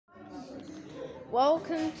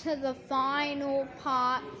Welcome to the final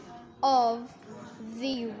part of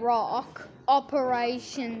The Rock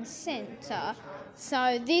Operation Center.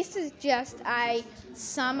 So this is just a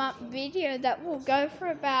sum-up video that will go for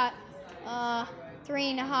about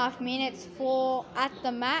 3.5 minutes, 4 at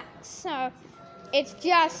the max. So it's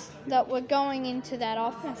just that we're going into that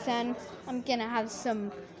office and I'm gonna have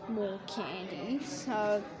some more candy.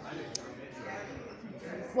 So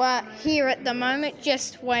we're here at the moment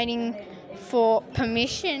just waiting for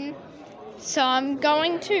permission. So I'm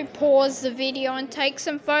going to pause the video and take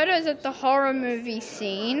some photos of the horror movie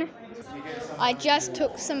scene. I just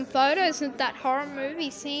took some photos of that horror movie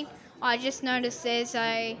scene. I just noticed there's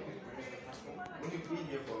a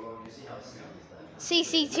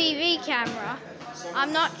CCTV camera.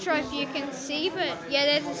 I'm not sure if you can see, but yeah,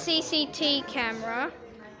 there's a CCTV camera.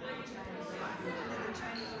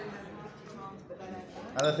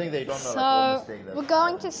 And I think they don't know So we're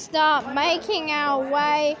going to start making our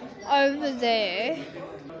way over there.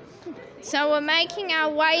 So we're making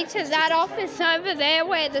our way to that office over there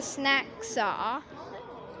where the snacks are.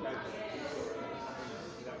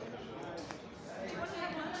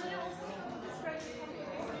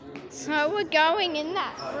 So we're going in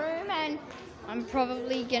that room and I'm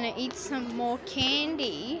probably going to eat some more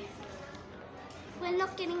candy. We're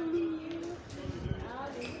not getting...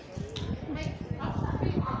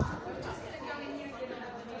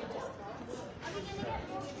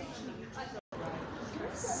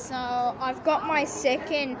 So I've got my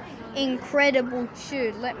second incredible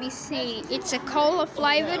chew. Let me see. It's a cola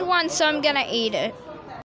flavored one, so I'm going to eat it.